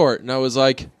Big Short? And I was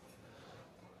like,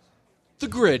 the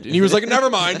grid. And he was like,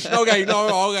 never mind. Okay,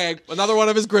 another one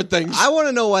of his grid things. I want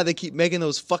to know why they keep making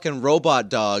those fucking robot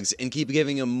dogs and keep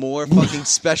giving them more fucking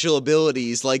special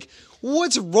abilities. Like,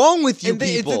 what's wrong with you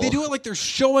people? They do it like they're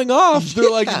showing off.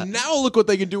 They're like, now look what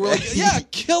they can do. We're like, yeah,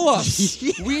 kill us.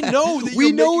 Yeah. We know that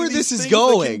we know where this is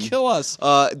going. That can kill us.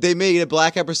 They made a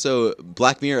Black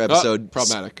Mirror episode.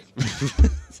 Problematic.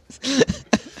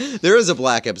 There is a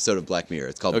Black episode of Black Mirror.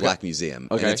 It's called Black Museum,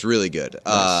 and it's really good.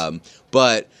 Nice.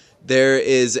 But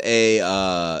there's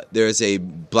a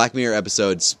Black Mirror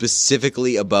episode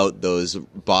specifically about those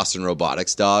Boston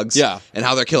Robotics dogs, and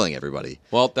how they're killing everybody.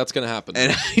 Well, that's gonna happen.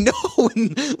 And I know,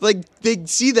 when, like, they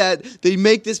see that, they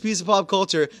make this piece of pop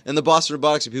culture, and the Boston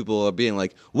Robotics people are being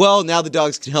like, well, now the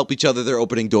dogs can help each other. They're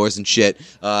opening doors and shit.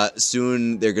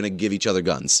 Soon they're gonna give each other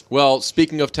guns. Well,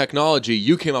 speaking of technology,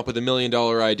 you came up with $1 million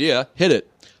idea. Hit it.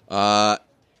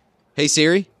 Hey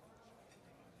Siri,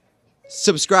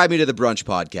 subscribe me to the Brunch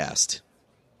Podcast.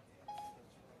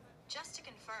 Just to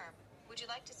confirm, would you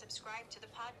like to subscribe to the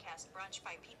podcast Brunch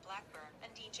by Pete Blackburn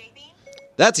and DJ Bean?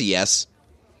 That's a yes.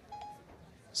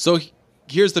 So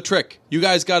here's the trick. You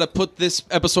guys got to put this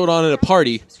episode on at a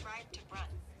party. Subscribe to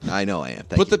Brunch. I know I am.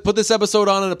 Thank you. Put this episode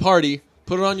on at a party.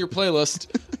 Put it on your playlist,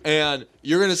 and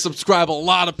you're going to subscribe a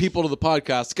lot of people to the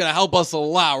podcast. It's going to help us a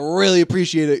lot. Really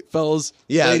appreciate it, fellas,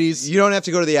 ladies. You don't have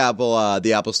to go to the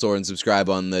Apple Store and subscribe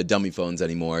on the dummy phones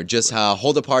anymore. Just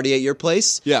hold a party at your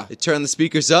place. Yeah. Turn the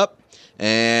speakers up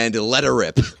and let her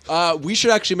rip. We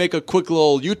should actually make a quick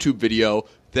little YouTube video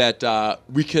that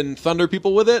we can thunder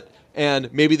people with it,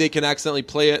 and maybe they can accidentally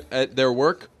play it at their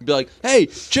work. Be like, hey,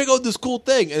 check out this cool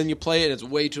thing. And then you play it, and it's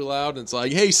way too loud. And it's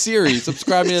like, hey, Siri,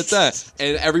 subscribe me to that.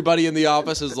 And everybody in the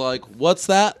office is like, what's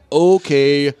that?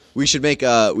 Okay. We should make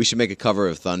a cover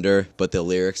of Thunder, but the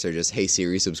lyrics are just, hey,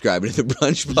 Siri, subscribe to the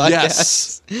Brunch Podcast.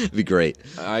 Yes. It'd be great.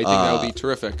 I think that would be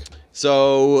terrific.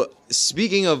 So,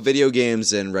 speaking of video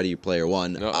games and Ready Player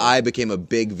One, I became a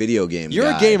big video game You're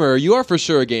guy. a gamer. You are for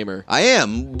sure a gamer. I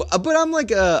am, but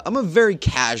I'm a very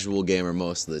casual gamer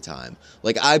most of the time.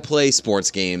 Like, I play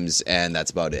sports games, and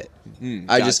that's about it.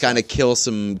 I just kind of kill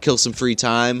some free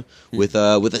time with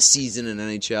a season in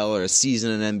NHL or a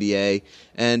season in NBA,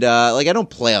 and like, I don't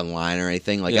play online or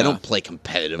anything. Like, I don't play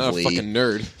competitively. I'm a fucking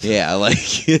nerd. Yeah, like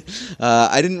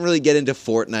I didn't really get into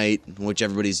Fortnite, which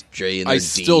everybody's J and their I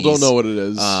still don't know what it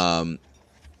is.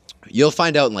 You'll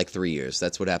find out in like 3 years.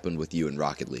 That's what happened with you in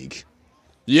Rocket League.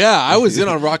 Yeah, I was in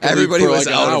on Rocket League. Everybody for was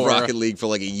like out an of hour. Rocket League for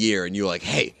like a year, and you were like,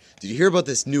 "Hey, did you hear about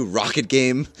this new Rocket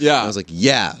game?" Yeah. And I was like,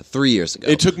 "Yeah, 3 years ago."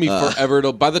 It took me forever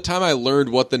to. By the time I learned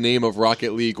what the name of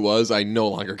Rocket League was, I no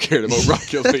longer cared about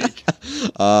Rocket League.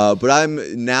 But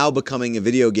I'm now becoming a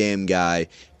video game guy,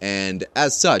 and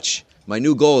as such, my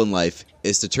new goal in life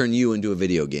is to turn you into a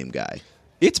video game guy.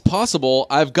 It's possible.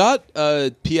 I've got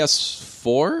a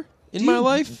PS4 in my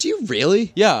life. Do you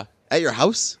really? Yeah. At your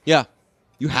house? Yeah.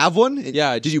 You have one?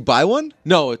 Yeah. Did you buy one?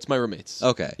 No, it's my roommate's.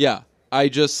 Okay. Yeah.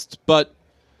 But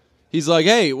he's like,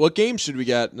 hey, what game should we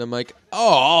get? And I'm like,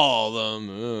 all of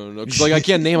them. 'Cause, like, I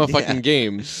can't name a fucking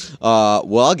game.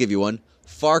 Well, I'll give you one.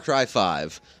 Far Cry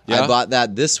 5. Yeah? I bought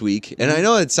that this week, and I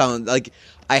know it sounds like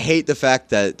I hate the fact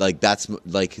that like that's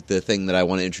like the thing that I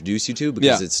want to introduce you to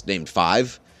because it's named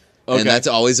 5. Okay. And that's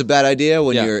always a bad idea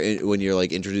when you're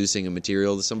like introducing a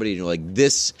material to somebody and you're like,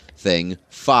 this thing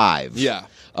 5. Yeah.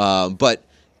 But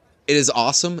it is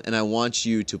awesome, and I want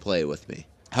you to play it with me.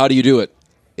 How do you do it?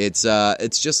 It's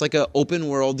just like an open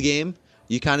world game.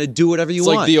 You kind of do whatever you It's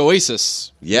want. like the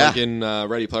Oasis. Yeah. Like in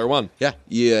Ready Player One. Yeah,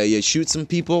 you shoot some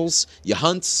peoples, you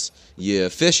hunts, you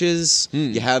fishes,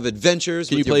 you have adventures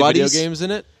Can with you your play buddies. video games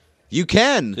in it? You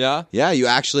can. Yeah? Yeah, you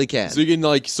actually can. So you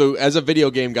can so as a video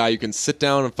game guy, you can sit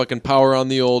down and fucking power on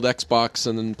the old Xbox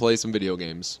and then play some video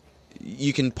games.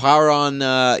 You can power on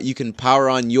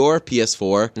your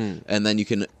PS4, and then you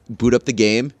can boot up the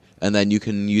game, and then you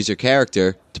can use your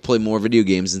character to play more video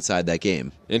games inside that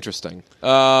game. Interesting.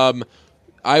 I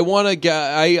want to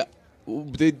get.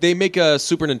 They make a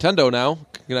Super Nintendo now.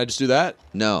 Can I just do that?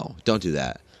 No, don't do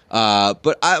that.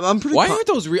 But I'm pretty. Why aren't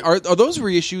those are those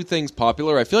reissue things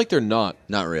popular? I feel like they're not.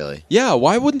 Not really, Yeah.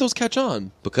 Why wouldn't those catch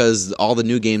on? because all the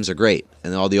new games are great,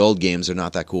 and all the old games are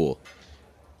not that cool.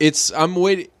 I'm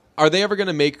waiting. Are they ever going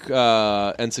to make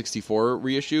N64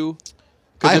 reissue?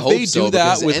 I If hope they so, do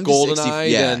that because with N64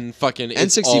 GoldenEye, then fucking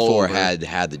it's all N64 over.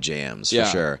 had the jams for Yeah.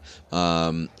 sure.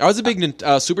 I was a big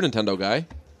Super Nintendo guy.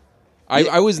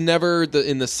 I was never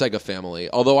in the Sega family,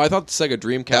 although I thought the Sega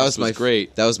Dreamcast was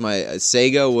great. That was my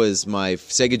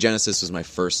Sega Genesis was my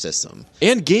first system.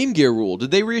 And Game Gear ruled.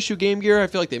 Did they reissue Game Gear? I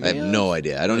feel like they may I have no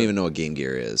idea. I don't even know what Game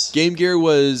Gear is. Game Gear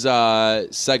was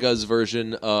Sega's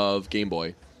version of Game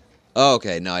Boy. Oh,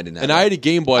 okay. No, I didn't have And that. I had a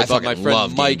Game Boy. I thought my fucking friend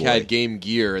love Mike Game Boy. had Game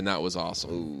Gear, and that was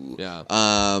awesome. Yeah.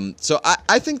 So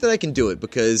I think that I can do it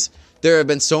because there have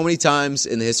been so many times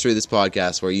in the history of this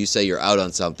podcast where you say you're out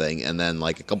on something, and then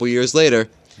like a couple years later,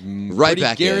 right Pretty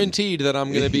back in. guaranteed that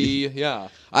I'm going to be, yeah.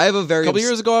 I have a very A couple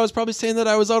years ago, I was probably saying that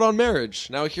I was out on marriage.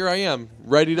 Now here I am,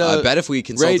 ready to. I bet if we ready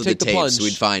consulted to the take the tapes, plunge.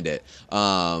 we'd find it.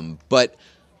 But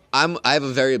I have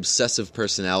a very obsessive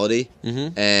personality,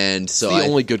 and so It's the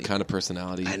only good kind of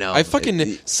personality. I know. I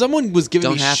fucking someone was giving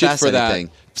Don't me shit half-ass for that.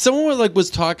 anything. Someone was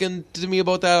talking to me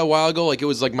about that a while ago. Like it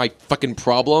was like my fucking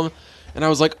problem, and I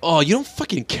was like, "Oh, you don't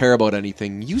fucking care about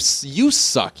anything. You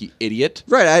suck, you idiot."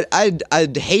 Right,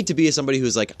 I'd hate to be somebody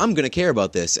who's like, I'm gonna care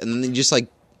about this, and then they just like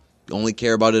only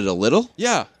care about it a little.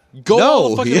 Yeah, go all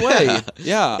the fucking way.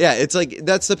 Yeah, Yeah, it's like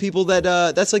that's the people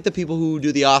that's like the people who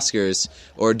do the Oscars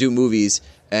or do movies,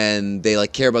 and they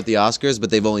like care about the Oscars, but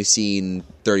they've only seen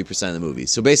 30% of the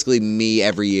movies. So basically, me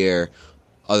every year,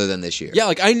 other than this year. Yeah,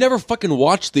 like I never fucking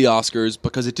watched the Oscars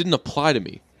because it didn't apply to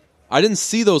me. I didn't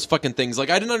see those fucking things. Like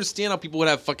I didn't understand how people would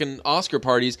have fucking Oscar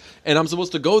parties, and I'm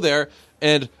supposed to go there,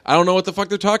 and I don't know what the fuck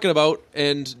they're talking about,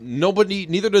 and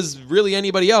neither does really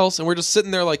anybody else, and we're just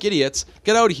sitting there like idiots.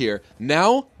 Get out of here.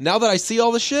 Now that I see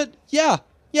all the shit, yeah,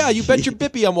 you bet your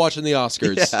bippy I'm watching the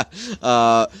Oscars.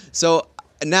 Yeah. So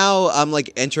now I'm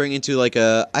like entering into like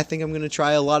I think I'm going to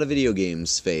try a lot of video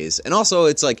games phase. And also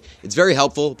it's like it's very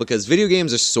helpful because video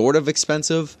games are sort of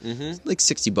expensive. Like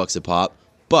 $60 a pop.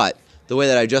 But the way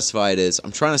that I justify it is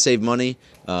I'm trying to save money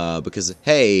because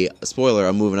hey, spoiler,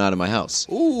 I'm moving out of my house.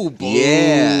 Ooh, boo.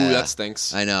 Yeah. That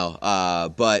stinks. I know.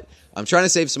 But I'm trying to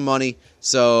save some money,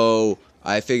 so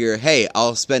I figure, hey,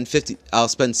 I'll spend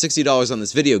 $60 on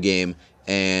this video game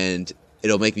and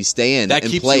it'll make me stay in That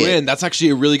and keeps play you it. in. That's actually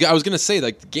a really good. I was gonna say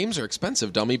like the games are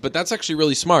expensive, dummy, but that's actually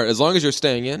really smart. As long as you're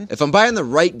staying in. If I'm buying the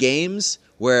right games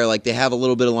where like they have a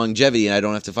little bit of longevity and I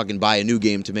don't have to fucking buy a new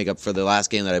game to make up for the last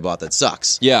game that I bought that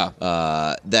sucks. Yeah.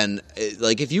 Then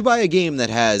like if you buy a game that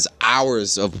has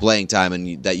hours of playing time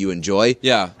and that you enjoy,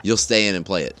 Yeah. you'll stay in and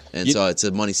play it. And so it's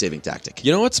a money saving tactic.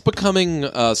 You know what's becoming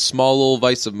a small little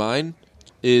vice of mine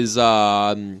is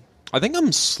I think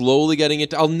I'm slowly getting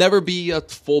into. I'll never be a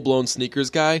full blown sneakers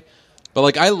guy, but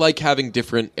like I like having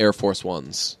different Air Force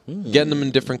Ones, getting them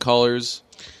in different colors.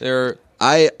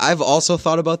 I've also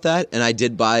thought about that, and I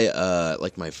did buy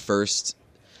like my first.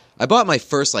 I bought my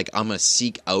first like I'm gonna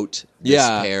seek out this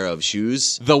pair of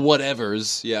shoes. The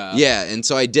whatevers, yeah. Yeah, and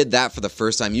so I did that for the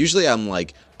first time. Usually I'm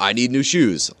like, I need new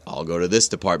shoes. I'll go to this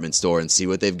department store and see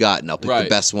what they've got, and I'll pick the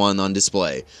best one on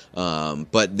display.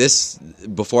 But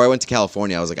before I went to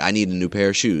California, I was like, I need a new pair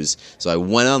of shoes. So I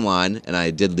went online, and I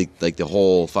did like the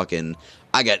whole fucking...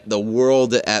 I got the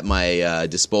world at my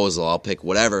disposal. I'll pick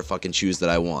whatever fucking shoes that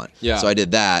I want. Yeah. So I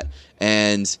did that,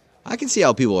 and I can see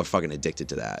how people are fucking addicted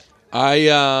to that.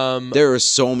 There were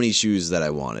so many shoes that I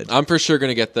wanted. I'm for sure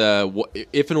gonna get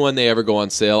if and when they ever go on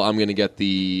sale. I'm gonna get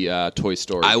the Toy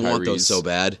Story. I want those so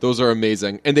bad. Those are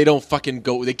amazing, and they don't fucking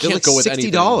go. They can't like go with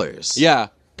anything. $60. Yeah,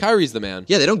 Kyrie's the man.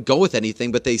 Yeah, they don't go with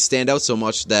anything, but they stand out so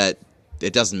much that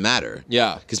it doesn't matter.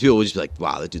 Yeah, because people would just be like,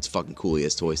 "Wow, that dude's fucking cool. He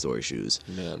has Toy Story shoes."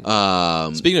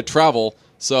 Man. Speaking of travel.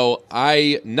 So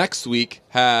I, next week,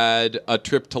 had a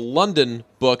trip to London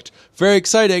booked. Very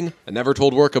exciting. I never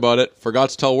told work about it. Forgot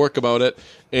to tell work about it.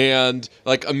 And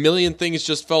like a million things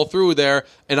just fell through there.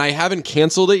 And I haven't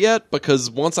canceled it yet because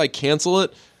once I cancel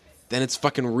it, then it's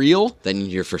fucking real. Then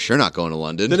you're for sure not going to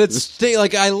London. Then it's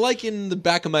like I like in the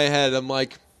back of my head, I'm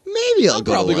like, maybe I'll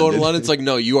probably go to London. It's like,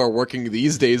 no, you are working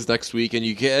these days next week. And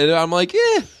you can't. And I'm like,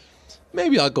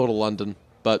 maybe I'll go to London.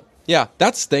 But yeah,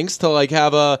 that stinks to like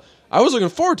have a I was looking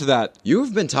forward to that.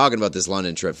 You've been talking about this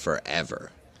London trip forever.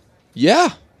 Yeah.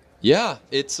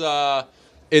 It's a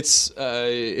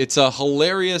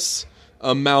hilarious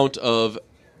amount of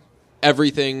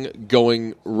everything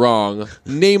going wrong.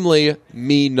 Namely,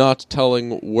 me not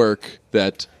telling work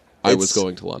that I was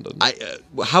going to London.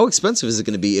 How expensive is it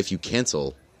going to be if you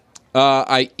cancel?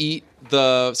 I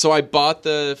bought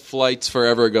the flights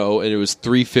forever ago, and it was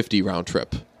 $350 round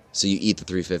trip. So you eat the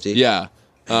 $350? Yeah.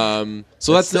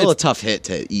 So that's still a tough hit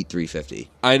to eat $350.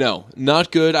 I know,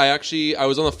 not good. I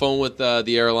was on the phone with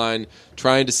the airline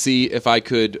trying to see if I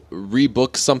could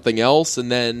rebook something else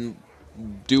and then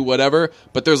do whatever.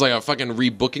 But there's like a fucking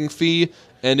rebooking fee,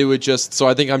 and it would just. So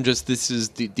I think this is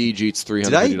DG. It's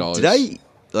 $350.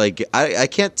 I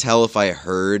can't tell if I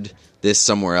heard this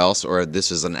somewhere else or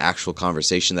this is an actual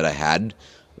conversation that I had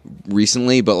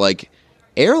recently, but like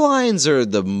airlines are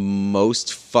the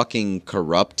most fucking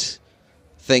corrupt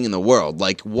thing in the world.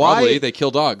 Like, why? Probably they kill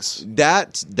dogs.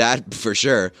 That for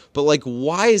sure. But like,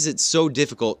 why is it so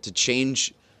difficult to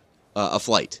change a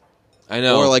flight? I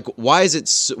know. Or like, why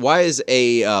is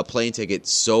a plane ticket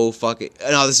so fucking?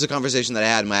 No, this is a conversation that I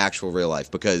had in my actual real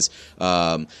life because,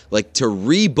 like, to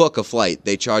rebook a flight,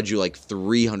 they charge you like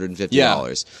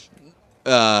 $350.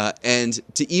 And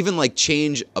to even like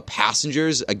change a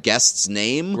guest's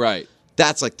name, right?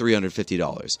 That's like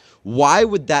 $350. Why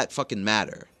would that fucking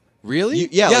matter? Really?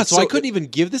 Yeah. So I couldn't even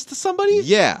give this to somebody?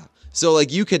 Yeah. So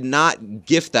like you could not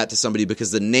gift that to somebody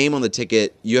because the name on the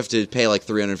ticket, you have to pay like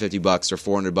 $350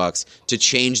 or $400 to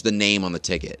change the name on the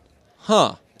ticket.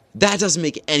 Huh. That doesn't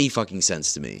make any fucking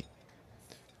sense to me.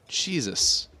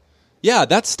 Jesus. Yeah,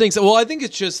 that stinks. Well, I think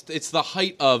it's the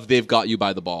height of they've got you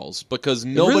by the balls because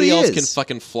nobody else can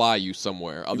fucking fly you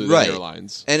somewhere other than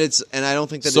airlines. And I don't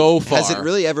think that has it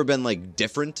really ever been like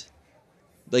different?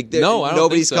 Like no, I don't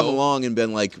nobody's think so. come along and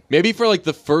been like, maybe for like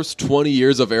the first 20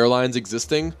 years of airlines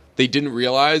existing, they didn't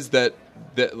realize that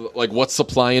like what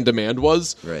supply and demand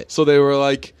was. Right. So they were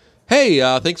like, "Hey,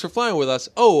 thanks for flying with us.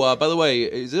 Oh, by the way,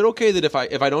 is it okay that if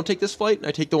I don't take this flight and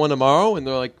I take the one tomorrow?" And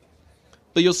they're like,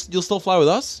 "But you'll still fly with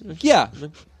us?" Like, yeah.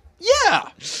 Yeah,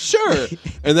 sure.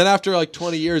 And then after like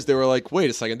 20 years, they were like,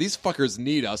 "Wait a second, these fuckers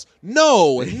need us."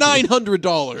 No,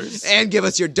 $900 and give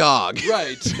us your dog.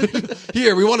 Right.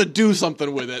 Here, we want to do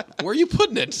something with it. Where are you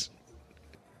putting it?